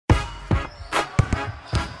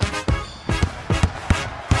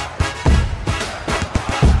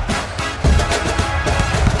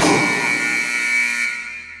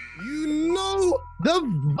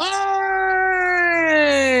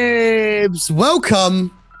Hoops,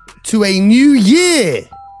 welcome to a new year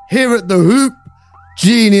here at the Hoop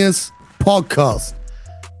Genius Podcast.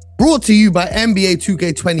 Brought to you by NBA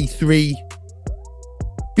 2K23.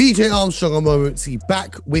 BJ Armstrong and Mo Mootsie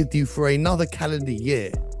back with you for another calendar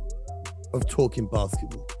year of talking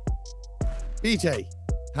basketball. BJ,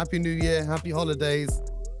 happy new year, happy holidays.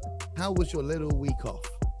 How was your little week off?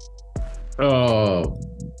 Oh,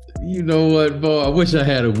 you know what, Bo? I wish I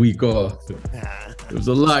had a week off. There was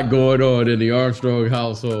a lot going on in the Armstrong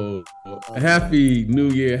household. Happy New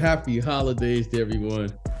Year, happy holidays to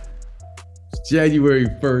everyone. It's January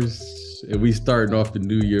 1st, and we starting off the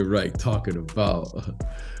new year right, talking about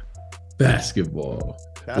basketball.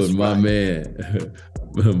 That's with my right. man,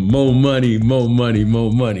 Mo Money.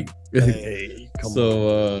 Hey, come on.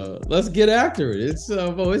 So let's get after it. It's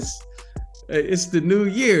the new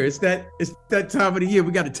year. It's that time of the year.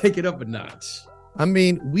 We got to take it up a notch. I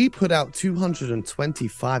mean, we put out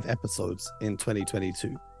 225 episodes in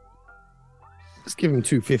 2022. Let's give him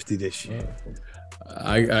 250 this year.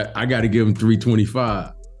 I got to give him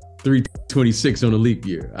 325, 326 on a leap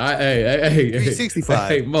year. Hey, 365.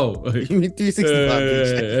 Hey, Mo. You mean 365?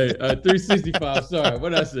 Hey, 365. Sorry, what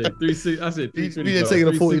did I say? I said 325. We didn't take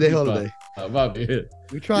a 40-day holiday. My bad.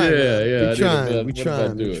 We trying. Yeah. We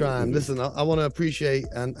trying. Listen, I want to appreciate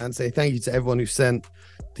and say thank you to everyone who sent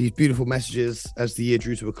these beautiful messages as the year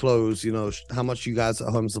drew to a close. You know, how much you guys at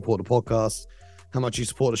home support the podcast, how much you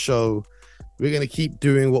support the show. We're going to keep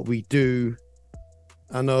doing what we do.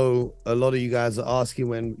 I know a lot of you guys are asking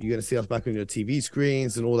when you're going to see us back on your TV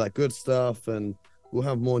screens and all that good stuff. And we'll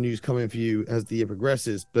have more news coming for you as the year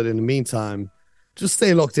progresses. But in the meantime, just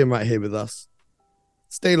stay locked in right here with us.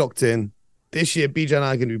 Stay locked in. This year, BJ and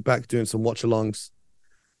I are going to be back doing some watch-alongs.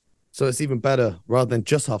 So it's even better. Rather than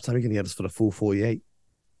just halftime, you're going to get us for the full 48.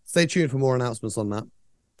 Stay tuned for more announcements on that.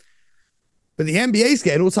 But the NBA's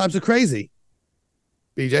getting all types of crazy.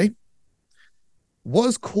 BJ, what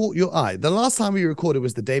has caught your eye? The last time we recorded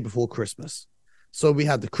was the day before Christmas. So we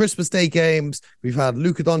had the Christmas Day games. We've had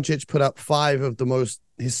Luka Doncic put up 5 of the most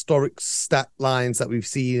historic stat lines that we've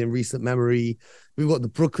seen in recent memory. We've got the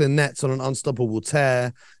Brooklyn Nets on an unstoppable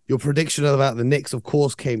tear. Your prediction about the Knicks, of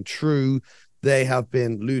course, came true. They have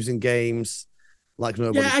been losing games like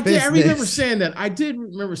nobody's business. I remember saying that. I did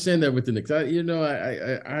remember saying that with the Knicks.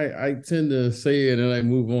 I tend to say it and I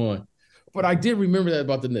move on. But I did remember that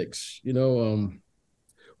about the Knicks. You know,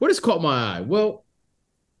 what has caught my eye? Well,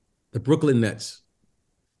 the Brooklyn Nets.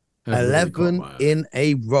 11 in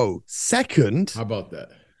a row. Second. How about that?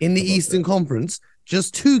 In the Eastern Conference,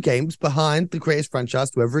 just 2 games behind the greatest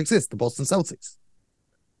franchise to ever exist, the Boston Celtics.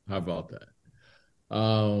 How about that?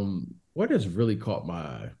 What has really caught my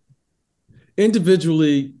eye?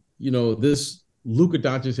 Individually, you know, this Luka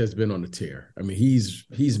Doncic has been on a tear. I mean,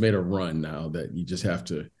 he's made a run now that you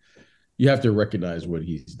have to recognize what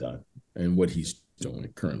he's done and what he's doing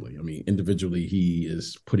currently. I mean, individually, he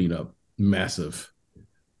is putting up massive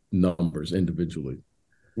numbers individually.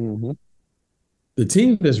 Mm-hmm. The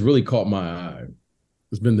team that's really caught my eye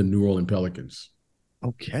has been the New Orleans Pelicans.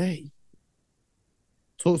 Okay.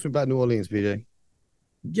 Talk to me about New Orleans, BJ.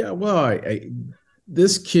 Yeah, well,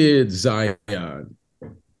 this kid, Zion,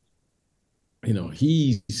 you know,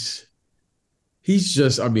 he's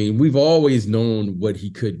just, I mean, we've always known what he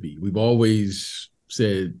could be. We've always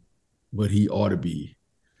said what he ought to be.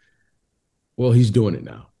 Well, he's doing it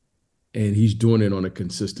now. And he's doing it on a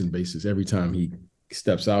consistent basis. Every time he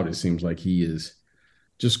steps out, it seems like he is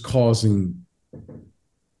just causing,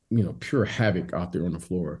 you know, pure havoc out there on the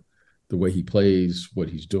floor. The way he plays, what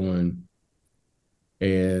he's doing.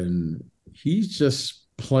 And he's just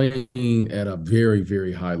playing at a very,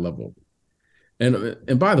 very high level.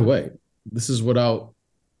 And by the way, this is without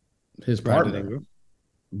his partner,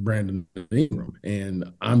 Brandon Ingram.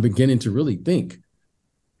 And I'm beginning to really think,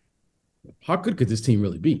 how good could this team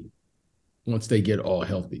really be once they get all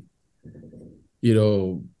healthy? You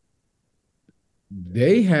know,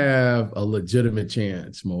 they have a legitimate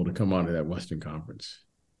chance, Mo, to come out of that Western Conference.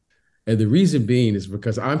 And the reason being is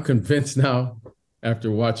because I'm convinced now,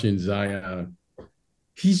 after watching Zion,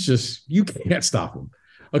 you can't stop him.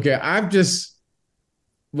 Okay,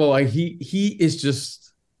 he is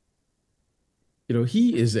just, you know,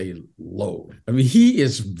 he is a load. I mean, he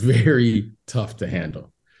is very tough to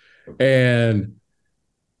handle. And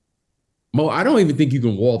Mo, I don't even think you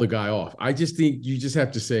can wall the guy off. I just think you just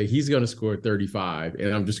have to say he's going to score 35,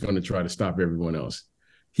 and I'm just going to try to stop everyone else.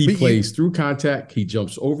 He plays through contact. He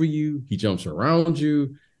jumps over you. He jumps around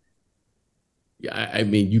you. I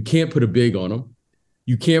mean, you can't put a big on him.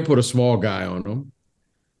 You can't put a small guy on him.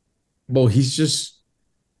 Well, he's just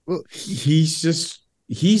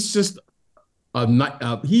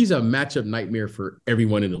He's a matchup nightmare for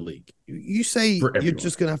everyone in the league. You say you're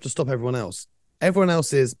just going to have to stop everyone else. Everyone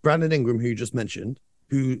else is Brandon Ingram, who you just mentioned,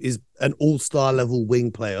 who is an all-star level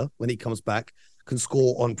wing player when he comes back, can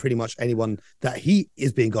score on pretty much anyone that he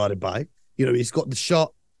is being guarded by. You know, he's got the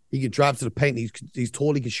shot. He can drive to the paint. He's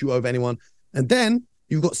tall. He can shoot over anyone. And then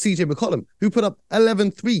you've got CJ McCollum, who put up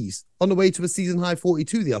 11 threes on the way to a season-high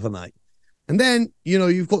 42 the other night. And then, you know,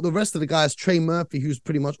 you've got the rest of the guys, Trey Murphy, who's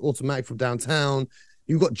pretty much automatic from downtown.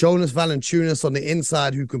 You've got Jonas Valanciunas on the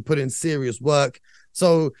inside who can put in serious work.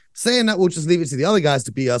 So saying that, we'll just leave it to the other guys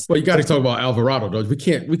to be us. Well, you got to talk about Alvarado, though. We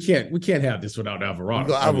can't have this without Alvarado. We've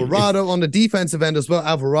got Alvarado on the defensive end as well,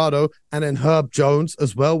 Alvarado, and then Herb Jones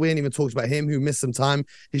as well. We ain't even talked about him, who missed some time.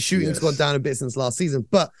 His shooting's gone down a bit since last season.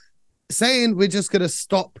 But saying we're just going to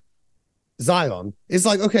stop Zion, it's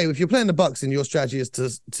like, okay, if you're playing the Bucks and your strategy is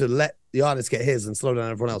to let the artist get his and slow down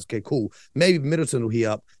everyone else, okay, cool. Maybe Middleton will heat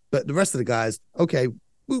up, but the rest of the guys, okay,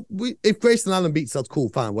 if Grayson Allen beats us, cool,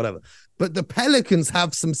 fine, whatever. But the Pelicans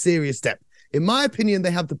have some serious depth. In my opinion,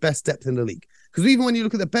 they have the best depth in the league. Because even when you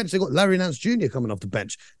look at the bench, they got Larry Nance Jr. coming off the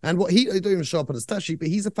bench. And what he don't even show up on the stat sheet, but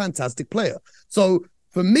he's a fantastic player. So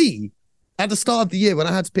for me, at the start of the year, when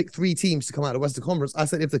I had to pick 3 teams to come out of the Western Conference, I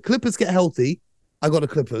said, if the Clippers get healthy, I got the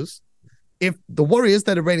Clippers. If the Warriors,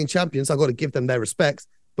 they're the reigning champions, I got to give them their respects.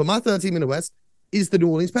 But my third team in the West is the New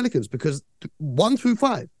Orleans Pelicans, because 1 through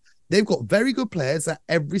 5, they've got very good players at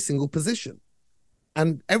every single position.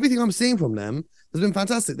 And everything I'm seeing from them has been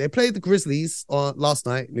fantastic. They played the Grizzlies last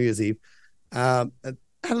night, New Year's Eve. Had a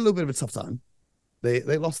little bit of a tough time.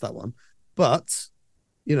 They lost that one. But,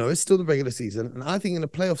 you know, it's still the regular season. And I think in a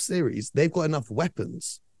playoff series, they've got enough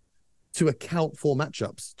weapons to account for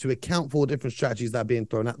matchups, to account for different strategies that are being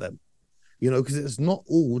thrown at them. You know, because it's not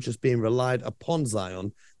all just being relied upon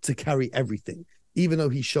Zion to carry everything, even though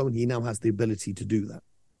he's shown he now has the ability to do that.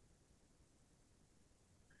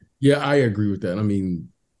 Yeah, I agree with that. I mean,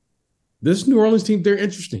 this New Orleans team, they're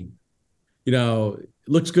interesting. You know, it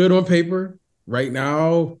looks good on paper. Right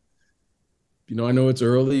now, you know, I know it's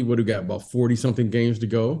early. What do we got? About 40-something games to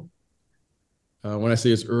go. When I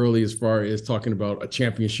say it's early, as far as talking about a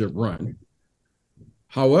championship run.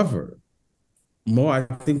 However, Mo, I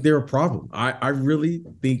think they're a problem. I really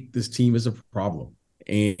think this team is a problem.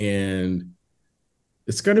 And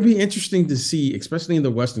it's going to be interesting to see, especially in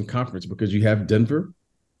the Western Conference, because you have Denver.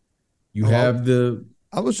 You have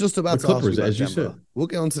I was just about to Clippers, ask you as you said. We'll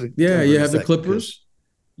get on to the you have the Clippers.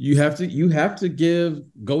 You have to give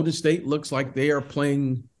Golden State looks like they are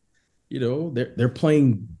playing, you know, they're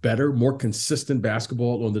playing better, more consistent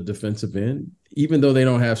basketball on the defensive end. Even though they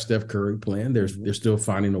don't have Steph Curry playing, they're still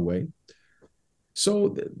finding a way.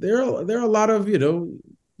 So there are a lot of, you don't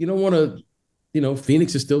want to,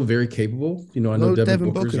 Phoenix is still very capable. You know, I know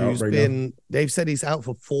Devin Booker's out right now. They've said he's out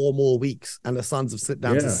for 4 more weeks, and the Suns have slipped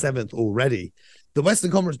down to 7th already. The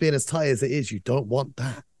Western Conference being as tight as it is, you don't want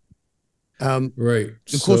that. Right.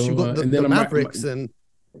 Of course, you've got the Mavericks, and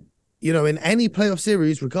in any playoff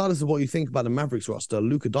series, regardless of what you think about the Mavericks roster,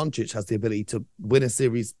 Luka Doncic has the ability to win a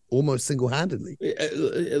series almost single-handedly.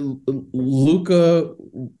 Luka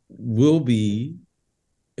will be,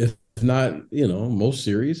 if not, most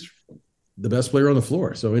series, the best player on the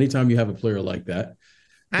floor. So anytime you have a player like that,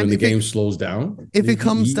 when the game slows down, if it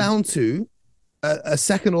comes down to a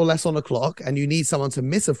second or less on the clock, and you need someone to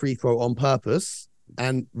miss a free throw on purpose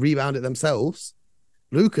and rebound it themselves,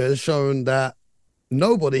 Luka has shown that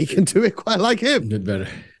nobody can do it quite like him.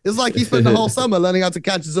 It's like he spent the whole summer learning how to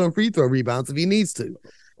catch his own free throw rebounds if he needs to.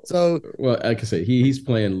 So, well, like I say, he's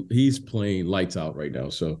playing lights out right now.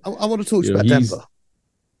 So I want to talk to you about Denver.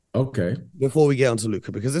 Okay. Before we get onto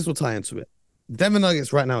Luka, because this will tie into it. Denver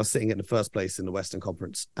Nuggets right now are sitting in the first place in the Western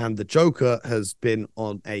Conference, and the Joker has been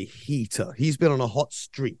on a heater. He's been on a hot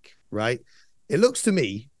streak, right? It looks to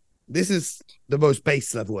me, this is the most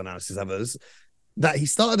base level analysis ever, is that he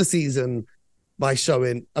started the season by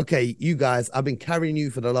showing, okay, you guys, I've been carrying you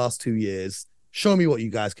for the last 2 years. Show me what you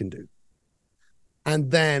guys can do.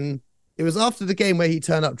 And then it was after the game where he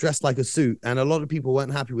turned up dressed like a suit, and a lot of people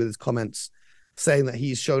weren't happy with his comments, saying that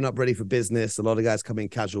he's shown up ready for business. A lot of guys come in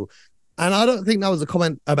casual. And I don't think that was a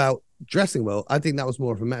comment about dressing well. I think that was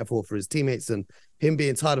more of a metaphor for his teammates and him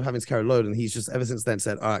being tired of having to carry a load. And he's just ever since then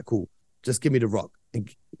said, all right, cool. Just give me the rock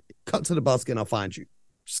and cut to the basket and I'll find you.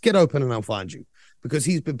 Just get open and I'll find you. Because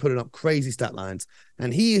he's been putting up crazy stat lines.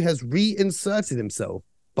 And he has reinserted himself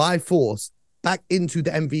by force back into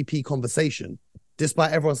the MVP conversation.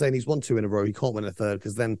 Despite everyone saying he's won 2 in a row, he can't win a third,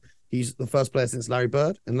 because then he's the first player since Larry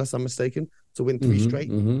Bird, unless I'm mistaken, to win 3 straight.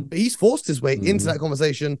 But he's forced his way into that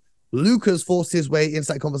conversation Luka's forced his way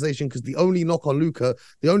into that conversation because the only knock on Luka,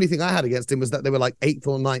 the only thing I had against him was that they were like 8th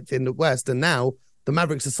or 9th in the West, and now the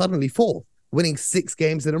Mavericks are suddenly 4th, winning 6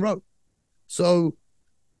 games in a row. So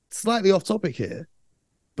slightly off topic here,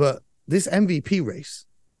 but this MVP race,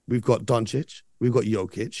 we've got Doncic, we've got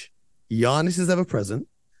Jokic, Giannis is ever present,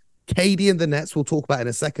 KD and the Nets, we'll talk about in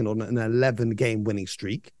a second, on an 11-game winning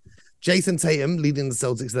streak. Jason Tatum leading the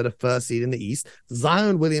Celtics, they're the first seed in the East.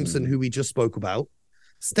 Zion Williamson, who we just spoke about.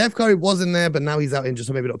 Steph Curry was in there, but now he's out injured,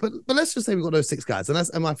 so maybe not. But let's just say we've got those 6 guys. And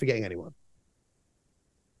am I forgetting anyone?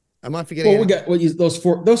 Am I forgetting anyone? We got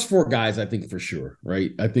those four guys, I think, for sure,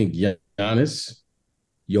 right? I think Giannis,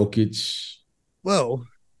 Jokic,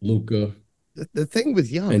 Luka. The thing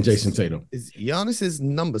with Giannis and Jason Tatum is Giannis's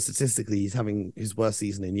number statistically, he's having his worst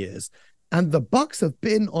season in years. And the Bucks have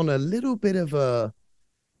been on a little bit of a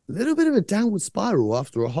downward spiral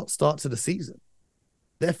after a hot start to the season.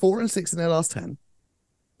 They're 4-6 in their last 10.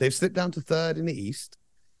 They've slipped down to 3rd in the East,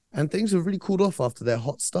 and things have really cooled off after their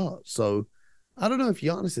hot start. So I don't know if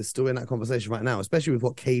Giannis is still in that conversation right now, especially with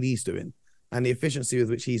what KD's doing and the efficiency with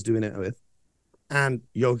which he's doing it with, and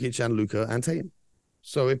Jokic and Luka and Tatum.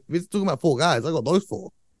 So if we're talking about 4 guys, I got those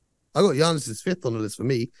 4. I got Giannis 5th on the list for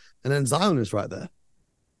me, and then Zion is right there.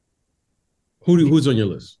 Who's on your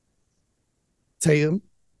list? Tatum,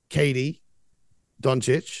 KD,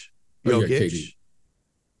 Doncic, Jokic,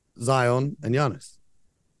 Zion, and Giannis.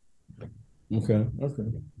 Okay.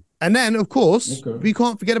 And then, of course, we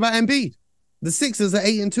can't forget about Embiid. The Sixers are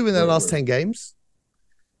 8-2 in their last 10 games.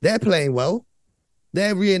 They're playing well.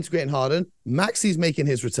 They're reintegrating Harden. Maxi's making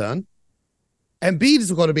his return. Embiid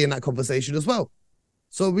has got to be in that conversation as well.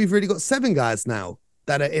 So we've really got 7 guys now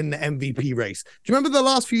that are in the MVP race. Do you remember the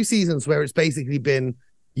last few seasons where it's basically been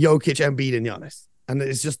Jokic, Embiid, and Giannis? And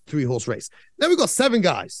it's just 3-horse race. Now we've got 7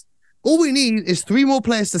 guys. All we need is 3 more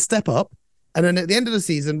players to step up. And then at the end of the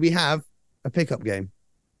season, we have a pickup game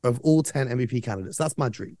of all 10 MVP candidates. That's my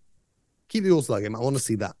dream. Keep the All-Star game. I want to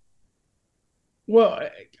see that. Well,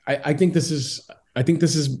 I think this is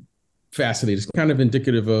fascinating. It's kind of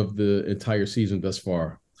indicative of the entire season thus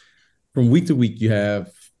far. From week to week, you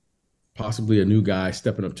have possibly a new guy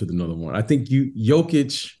stepping up to the another one. I think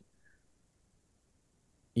Jokic,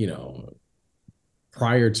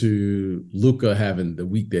 prior to Luka having the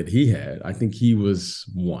week that he had, I think he was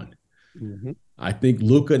 1. Mm-hmm. I think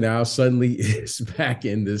Luka now suddenly is back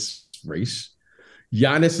in this race.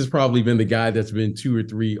 Giannis has probably been the guy that's been 2 or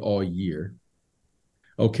 3 all year.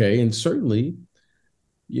 Okay, and certainly,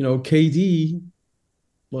 KD,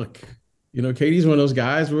 KD's one of those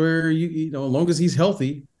guys where, as long as he's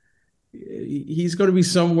healthy, he's going to be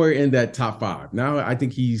somewhere in that top 5. Now, I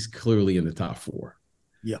think he's clearly in the top 4.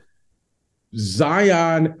 Yeah.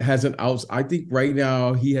 Zion has I think right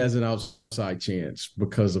now he has an outside chance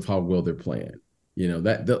because of how well they're playing.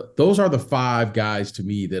 Those are the 5 guys to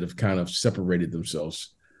me that have kind of separated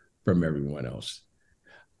themselves from everyone else.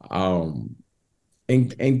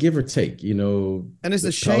 And give or take, and it's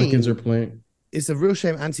a shame. Pelicans are playing. It's a real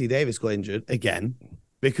shame Anthony Davis got injured again,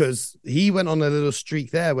 because he went on a little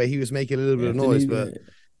streak there where he was making a little bit of noise. But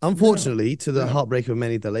unfortunately, to the heartbreak of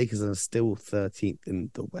many, the Lakers are still 13th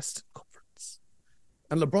in the Western Conference.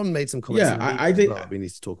 And LeBron made some comments. Yeah, I think we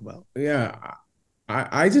need to talk about. Yeah,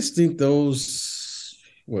 I just think those,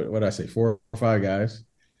 what did I say, 4 or 5 guys?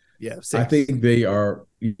 Yeah, 6. I think they are.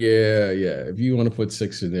 Yeah. If you want to put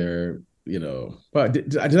 6 in there. But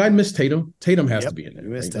did I miss Tatum? Tatum has to be in there.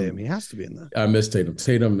 You missed Tatum. He has to be in there. I missed Tatum.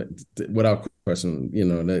 Tatum, without question,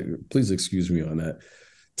 please excuse me on that.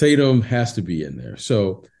 Tatum has to be in there.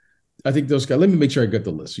 So I think those guys, let me make sure I got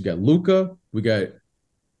the list. You got Luka. We got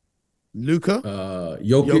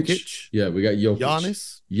Jokic. Yeah, we got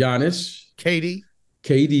Jokic. Giannis.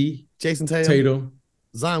 KD. Jason Tatum.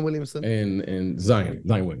 Zion Williamson. And Zion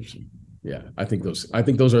Williamson. Yeah, I think those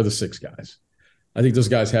are the 6 guys. I think those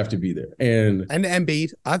guys have to be there. And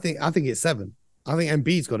Embiid, I think it's 7. I think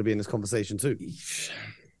Embiid's got to be in this conversation too.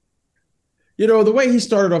 The way he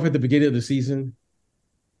started off at the beginning of the season,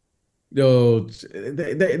 but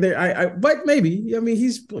maybe,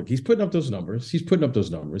 he's putting up those numbers.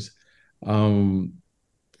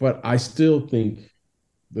 But I still think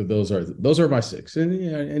that those are my 6.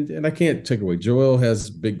 And I can't take away. Joel has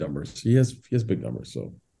big numbers. He has big numbers.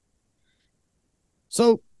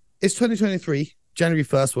 So it's 2023. January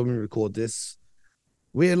 1st, when we record this,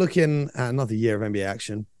 we're looking at another year of NBA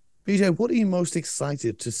action. BJ, what are you most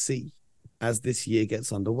excited to see as this year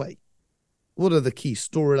gets underway? What are the key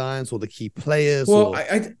storylines or the key players? Well,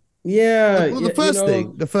 the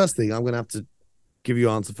first thing I'm going to have to give you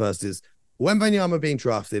an answer first is Wembanyama being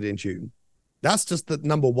drafted in June. That's just the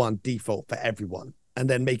number 1 default for everyone. And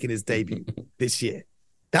then making his debut this year.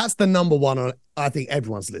 That's the number one on, I think,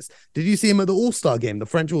 everyone's list. Did you see him at the All-Star game, the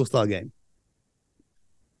French All-Star game?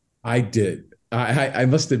 I did. I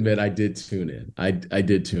must admit, I did tune in. I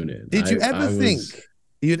did tune in. Did you ever think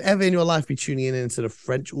you'd ever in your life be tuning in into the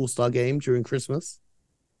French All-Star game during Christmas?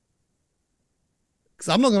 Because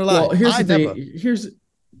I'm not going to lie. Well, here's the thing.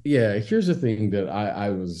 Here's the thing that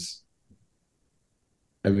I was.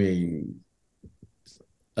 I mean,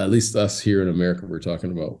 at least us here in America, we're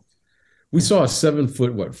talking about. We saw a 7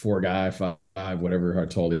 foot, 4 guy, 5, whatever how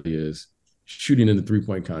tall he is, shooting in the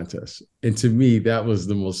 3-point contest. And to me, that was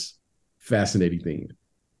the most fascinating thing.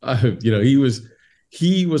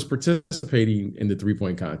 He was participating in the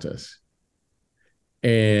 3-point contest.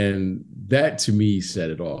 And that to me said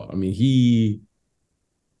it all. I mean,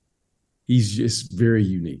 he's just very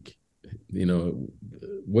unique.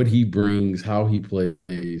 What he brings, how he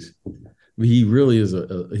plays. He really is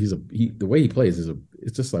the way he plays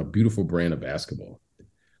it's just a beautiful brand of basketball.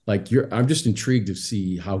 I'm just intrigued to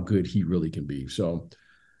see how good he really can be. So,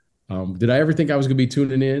 did I ever think I was going to be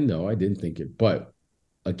tuning in? No, I didn't think it. But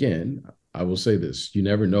again, I will say this: you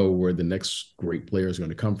never know where the next great player is going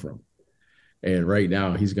to come from. And right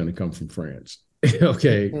now, he's going to come from France.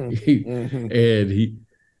 Okay,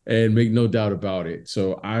 and make no doubt about it.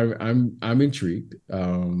 So I'm intrigued.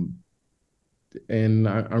 And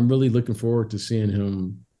I'm really looking forward to seeing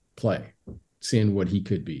him play, seeing what he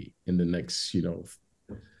could be in the next, 15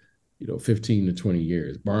 to 20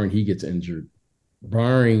 years, barring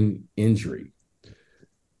injury.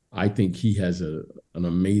 I think he has an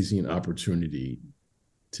amazing opportunity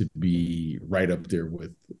to be right up there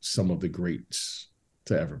with some of the greats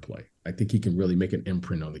to ever play. I think he can really make an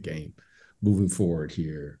imprint on the game moving forward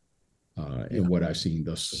here in what I've seen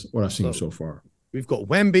so far. We've got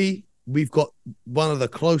Wemby. We've got one of the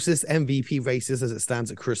closest MVP races as it stands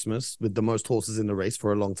at Christmas, with the most horses in the race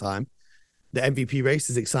for a long time. The MVP race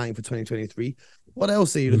is exciting for 2023. What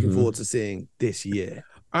else are you looking forward to seeing this year?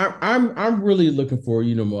 I'm really looking forward.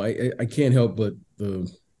 I can't help but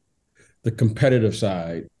the competitive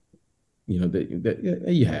side, that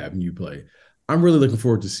you have and you play. I'm really looking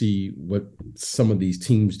forward to see what some of these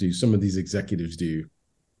teams do, some of these executives do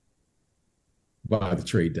by the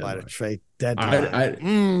trade deadline.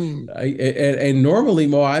 And normally,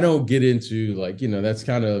 Mo, I don't get into that's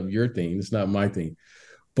kind of your thing. It's not my thing.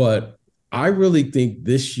 But I really think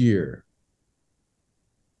this year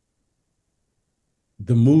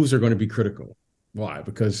the moves are going to be critical. Why?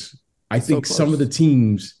 Because I think some of the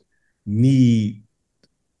teams need.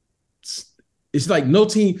 It's like no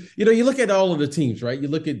team. You look at all of the teams, right? You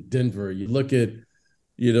look at Denver. You look at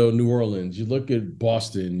New Orleans. You look at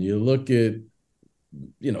Boston. You look at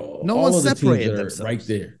no all one of the separated teams that themselves. are right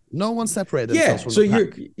there. No one separated themselves from so the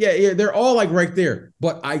pack. they're all right there.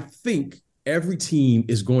 But I think every team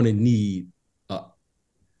is going to need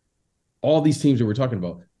all these teams that we're talking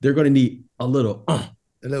about. They're going to need a little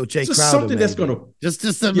Jay Crowder, something that's going to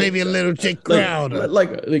maybe a little Jay Crowder,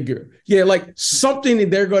 like something that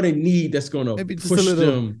they're going to need that's going to maybe just push a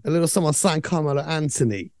them. little someone sign Carmelo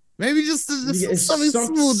Anthony. Maybe just something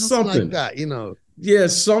small, just like that, Yeah,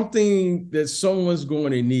 something that someone's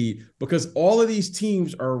going to need, because all of these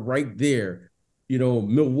teams are right there.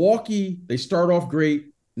 Milwaukee, they start off great.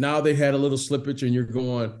 Now they had a little slippage, and you're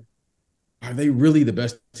going, are they really the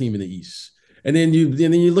best team in the East? And then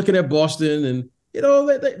you're looking at Boston, and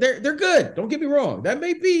they're good. Don't get me wrong, that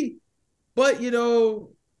may be, but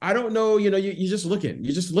I don't know. You're just looking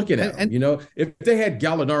at them. If they had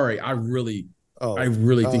Gallinari, I really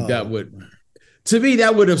think that would. To me,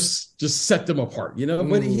 that would have just set them apart,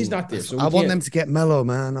 but he's not there. So I want them to get Melo,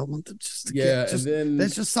 man. I want them just to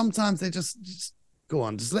there's just sometimes they just go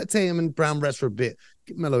on. Just let Tatum and Brown rest for a bit.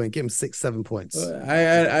 Get Melo and give him 6-7 points.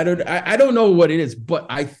 I don't know what it is, but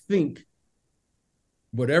I think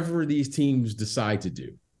whatever these teams decide to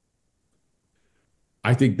do,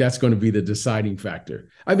 I think that's going to be the deciding factor.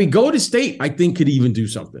 I mean, Golden State, I think, could even do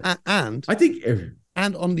something. And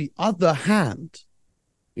on the other hand,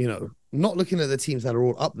 not looking at the teams that are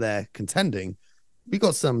all up there contending, we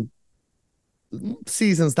got some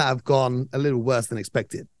seasons that have gone a little worse than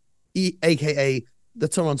expected, aka the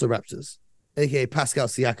Toronto Raptors, aka Pascal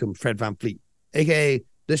Siakam, Fred VanVleet, aka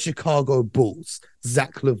the Chicago Bulls,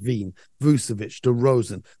 Zach LaVine, Vucevic,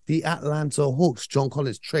 DeRozan, the Atlanta Hawks, John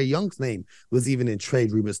Collins, Trae Young's name was even in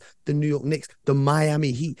trade rumors, the New York Knicks, the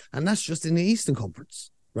Miami Heat, and that's just in the Eastern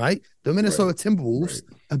Conference, right? The Minnesota Timberwolves,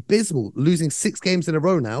 abysmal, losing 6 games in a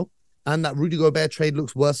row now, and that Rudy Gobert trade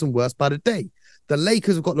looks worse and worse by the day. The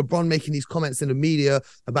Lakers have got LeBron making these comments in the media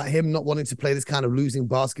about him not wanting to play this kind of losing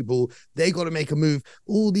basketball. They got to make a move.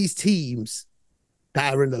 All these teams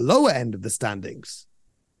that are in the lower end of the standings,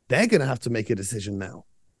 they're going to have to make a decision now.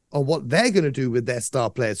 on what they're going to do with their star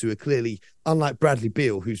players who are clearly, unlike Bradley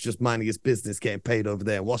Beal, who's just minding his business, getting paid over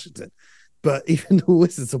there in Washington. But even the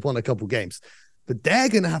Wizards have won a couple games, but they're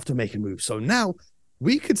going to have to make a move. So now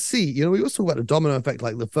we could see, we always talk about the domino effect,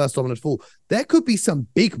 like the first domino fall. There could be some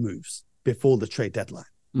big moves before the trade deadline.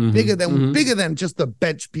 Bigger than just a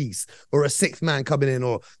bench piece or a sixth man coming in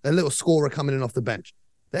or a little scorer coming in off the bench.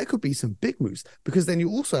 There could be some big moves, because then you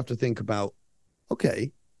also have to think about,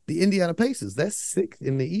 okay, the Indiana Pacers, they're sixth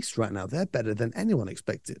in the East right now. They're better than anyone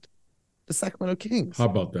expected. The Sacramento Kings, how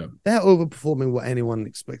about them? They're overperforming what anyone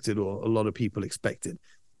expected or a lot of people expected.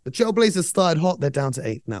 The Trailblazers started hot. They're down to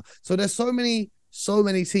 8th now. So there's so many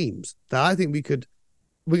teams that I think we're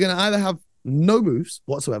going to either have no moves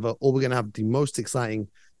whatsoever, or we're going to have the most exciting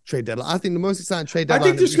trade deadline. I think the most exciting trade deadline. I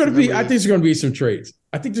think there's going to be some trades.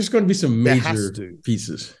 I think there's going to be some major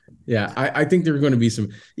pieces. Yeah, I think there are going to be some.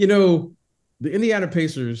 The Indiana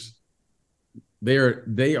Pacers, they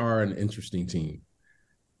are an interesting team,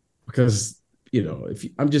 because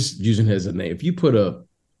I'm just using it as a name. If you put a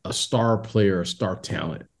star player, a star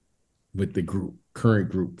talent with the current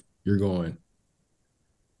group, you're going,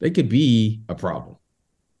 they could be a problem.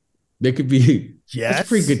 They could be a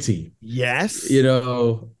pretty good team. Yes.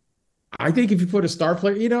 I think if you put a star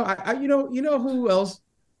player, who else?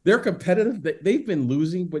 They're competitive. They've been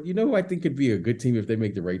losing, but who I think could be a good team if they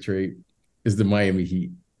make the right trade is the Miami Heat.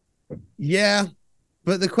 Yeah.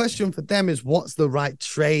 But the question for them is, what's the right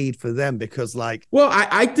trade for them? Because I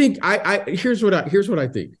think here's what I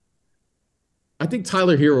think. I think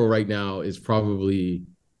Tyler Hero right now is probably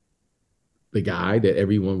the guy that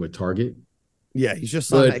everyone would target. Yeah, he's just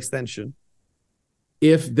signed an extension.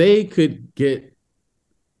 If they could get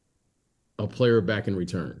a player back in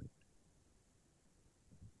return,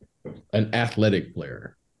 an athletic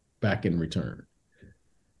player back in return,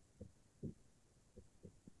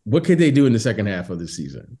 what could they do in the second half of the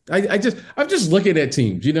season? I'm just looking at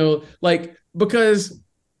teams, because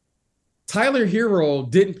Tyler Hero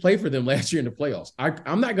didn't play for them last year in the playoffs.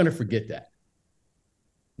 I'm not going to forget that.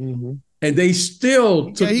 Mm-hmm. And they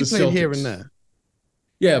still took the Celtics. He played here and there.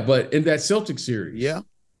 Yeah, but in that Celtics series, yeah,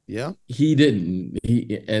 he didn't.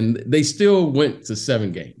 And they still went to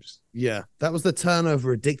 7 games. Yeah, that was the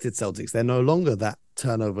turnover-addicted Celtics. They're no longer that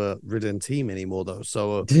turnover-ridden team anymore, though.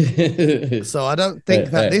 So, so I don't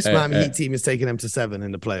think that this Miami Heat team is taking them to 7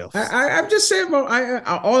 in the playoffs. I'm just saying,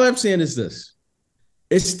 all I'm saying is this: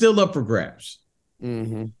 it's still up for grabs.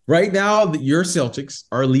 Mm-hmm. Right now, your Celtics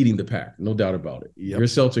are leading the pack, no doubt about it. Yep. Your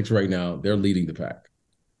Celtics right now, they're leading the pack.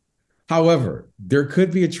 However, there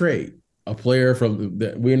could be a trade, a player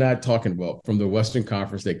we're not talking about from the Western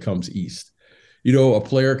Conference that comes east. A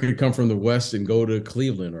player could come from the West and go to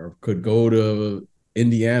Cleveland, or could go to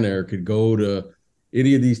Indiana, or could go to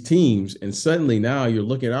any of these teams. And suddenly now you're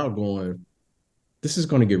looking out going, this is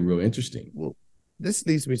going to get real interesting. Well, this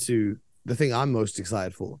leads me to the thing I'm most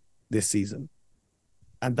excited for this season.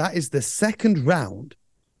 And that is the second round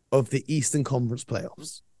of the Eastern Conference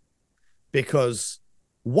playoffs. Because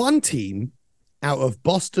one team out of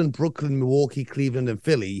Boston, Brooklyn, Milwaukee, Cleveland, and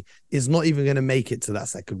Philly is not even going to make it to that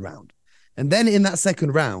second round. And then in that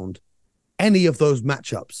second round, any of those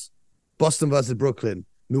matchups, Boston versus Brooklyn,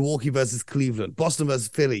 Milwaukee versus Cleveland, Boston versus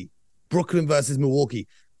Philly, Brooklyn versus Milwaukee,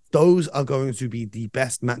 those are going to be the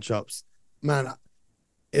best matchups. Man,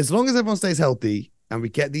 as long as everyone stays healthy and we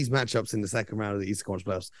get these matchups in the second round of the Eastern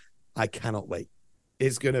Conference playoffs, I cannot wait.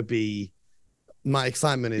 It's going to be, my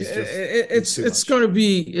excitement is just it's going to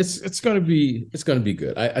be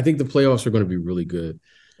good. I think the playoffs are going to be really good.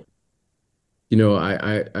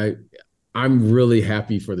 I'm really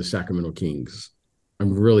happy for the Sacramento Kings.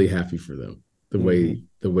 I'm really happy for them, the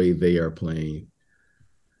way they are playing.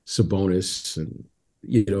 Sabonis, and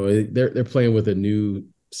they're playing with a new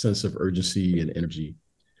sense of urgency and energy.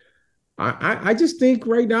 I just think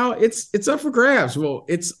right now it's up for grabs. Well,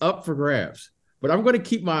 it's up for grabs. But I'm going to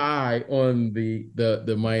keep my eye on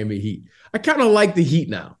the Miami Heat. I kind of like the Heat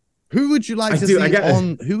now. Who would you like to see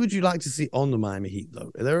on? Who would you like to see on the Miami Heat, though?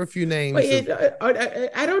 There are a few names.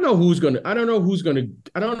 I don't know who's going to. I don't know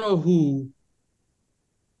who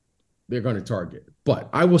they're going to target. But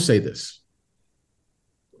I will say this.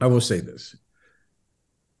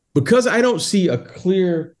 Because I don't see a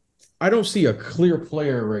clear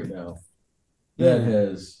player right now that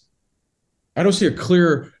has. I don't see a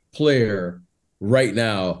clear player right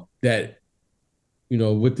now that,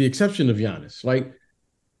 with the exception of Giannis. Like,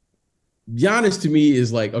 Giannis to me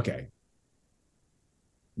is like, okay,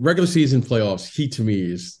 regular season playoffs, he to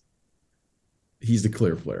me he's the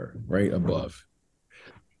clear player, right? Above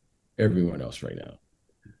everyone else right now.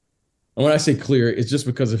 And when I say clear, it's just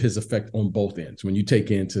because of his effect on both ends. When you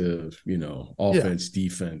take into, offense,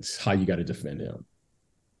 defense, how you got to defend him.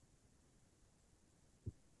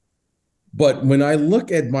 But when I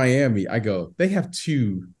look at Miami, I go, they have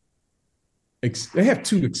two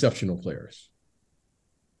exceptional players,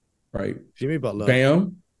 right? Jimmy Butler.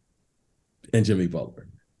 Bam and Jimmy Butler.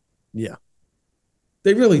 Yeah.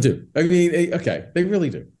 They really do. I mean, they really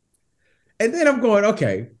do. And then I'm going,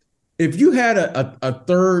 okay, if you had a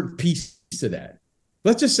third piece to that,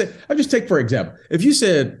 let's just say, I'll just take, for example, if you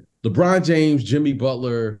said LeBron James, Jimmy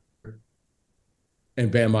Butler, and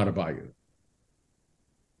Bam Adebayo.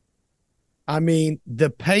 I mean, the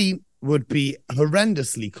paint would be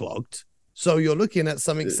horrendously clogged. So you're looking at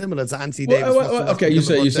something similar to Anthony Davis. Okay, you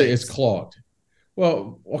say it's clogged.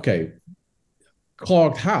 Well, okay.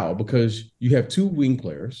 Clogged how? Because you have two wing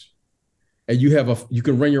players and you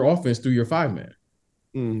can run your offense through your 5-man.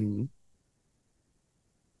 Mm-hmm.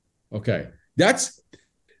 Okay. That's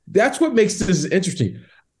what makes this interesting.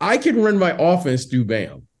 I can run my offense through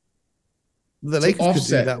Bam. The Lakers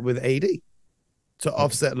could do that with AD to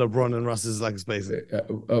offset LeBron and Russ's like spacing.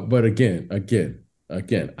 But again,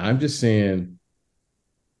 I'm just saying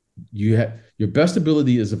your best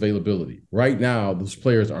ability is availability. Right now, those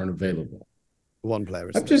players aren't available. One player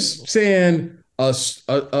is I'm just saying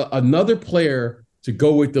another player to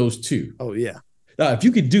go with those two. Oh, yeah. If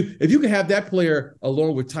you could have that player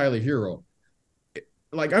along with Tyler Hero,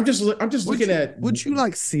 like I'm just looking at. Would you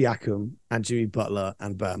like Siakam and Jimmy Butler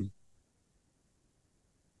and Bam?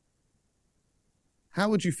 How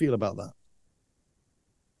would you feel about that?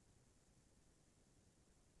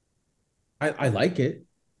 I like it.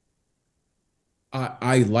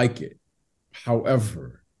 I like it.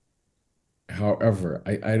 However,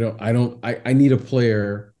 I need a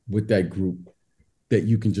player with that group that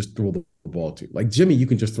you can just throw the ball to. Like Jimmy, you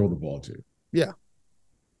can just throw the ball to. Yeah.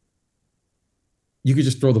 You could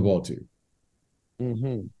just throw the ball to.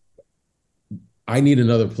 Mm-hmm. I need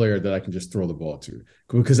another player that I can just throw the ball to,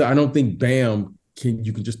 because I don't think Bam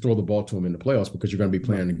you can just throw the ball to him in the playoffs, because you're going to be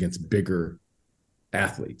playing against bigger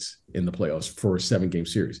athletes in the playoffs for a 7-game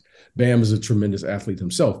series. Bam is a tremendous athlete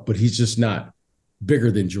himself, but he's just not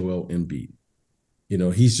bigger than Joel Embiid.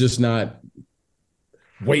 He's just not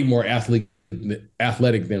way more athletic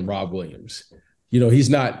than Rob Williams. He's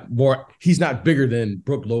not bigger than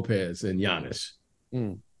Brook Lopez and Giannis.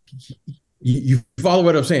 Mm. You follow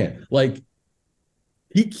what I'm saying? Like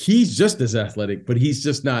he's just as athletic, but he's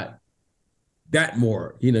just not that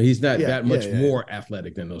more. He's not that much more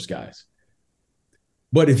athletic than those guys.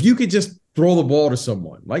 But if you could just throw the ball to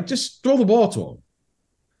someone, like just throw the ball to them,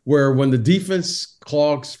 where when the defense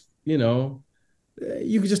clogs, you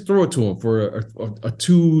can just throw it to them for a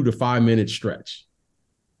 2 to 5 minute stretch.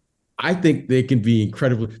 I think they can be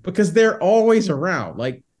incredibly, because they're always around.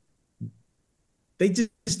 Like they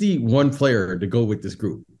just need one player to go with this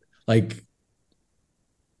group. Like,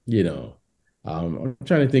 I'm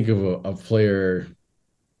trying to think of a player.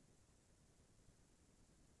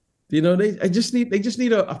 They just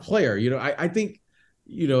need a player. I think,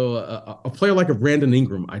 a player like a Brandon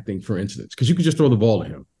Ingram, I think, for instance, because you could just throw the ball to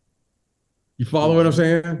him. You follow what I'm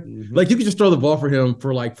saying? Mm-hmm. Like you could just throw the ball for him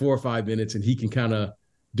for like 4 or 5 minutes and he can kind of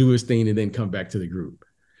do his thing and then come back to the group.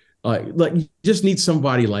 Like you just need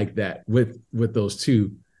somebody like that with those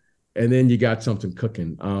two, and then you got something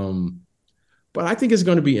cooking. But I think it's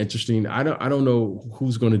going to be interesting. I don't know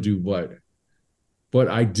who's going to do what, but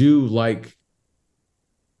I do like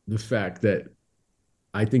the fact that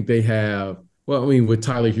I think they have, with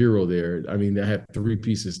Tyler Hero there, they have 3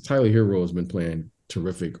 pieces. Tyler Hero has been playing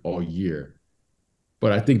terrific all year,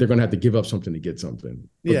 but I think they're going to have to give up something to get something.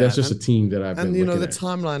 But that's just a team that I've been looking at. And, the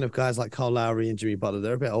timeline of guys like Kyle Lowry and Jimmy Butler,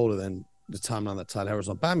 they're a bit older than the timeline that Tyler Harris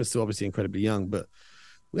on. Bam is still obviously incredibly young, but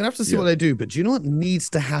we're going to have to see what they do. But do you know what needs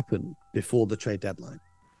to happen before the trade deadline?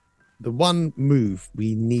 The one move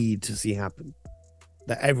we need to see happen,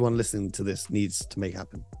 that everyone listening to this needs to make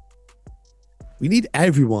happen. We need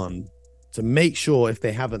everyone to make sure, if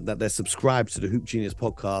they haven't, that they're subscribed to the Hoop Genius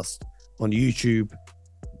podcast on YouTube,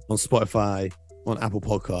 on Spotify, on Apple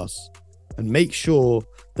Podcasts, and make sure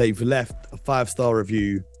they've left a 5-star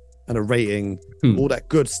review and a rating, all that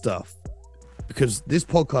good stuff. Because this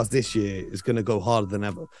podcast this year is going to go harder than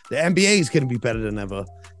ever. The NBA is going to be better than ever,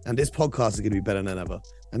 and this podcast is going to be better than ever.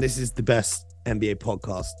 And this is the best NBA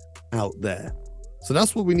podcast out there. So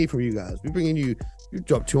that's what we need from you guys. We're bringing you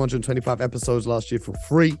dropped 225 episodes last year for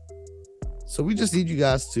free. So we just need you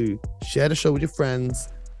guys to share the show with your friends,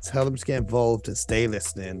 tell them to get involved and stay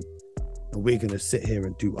listening. And we're going to sit here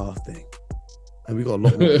and do our thing. And we got a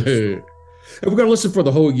lot more. And we're gonna listen for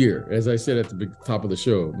the whole year, as I said at the top of the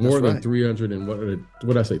show. More That's than right. 300 and what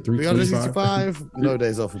did I say? 365. No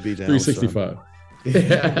days off for BJ. 365.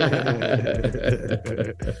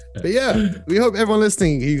 But yeah, we hope everyone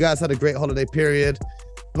listening, you guys had a great holiday period.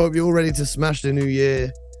 Hope you're all ready to smash the new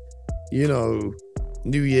year. You know,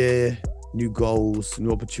 new year, new goals,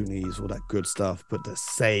 new opportunities, all that good stuff, but the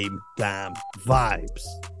same damn vibes.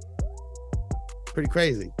 Pretty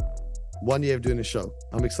crazy. 1 year of doing the show.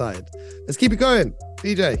 I'm excited. Let's keep it going.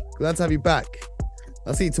 DJ, glad to have you back.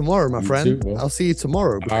 I'll see you tomorrow, my friend. I'll see you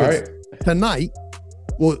tomorrow because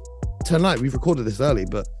tonight, we've recorded this early,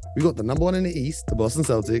 but we got the number one in the East, the Boston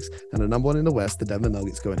Celtics, and the number one in the West, the Denver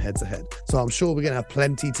Nuggets, going head to head. So I'm sure we're going to have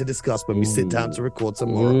plenty to discuss when we sit down to record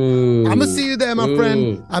tomorrow. I'm going to see you there, my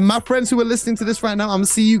friend. And my friends who are listening to this right now, I'm going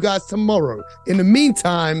to see you guys tomorrow. In the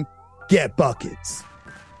meantime, get buckets.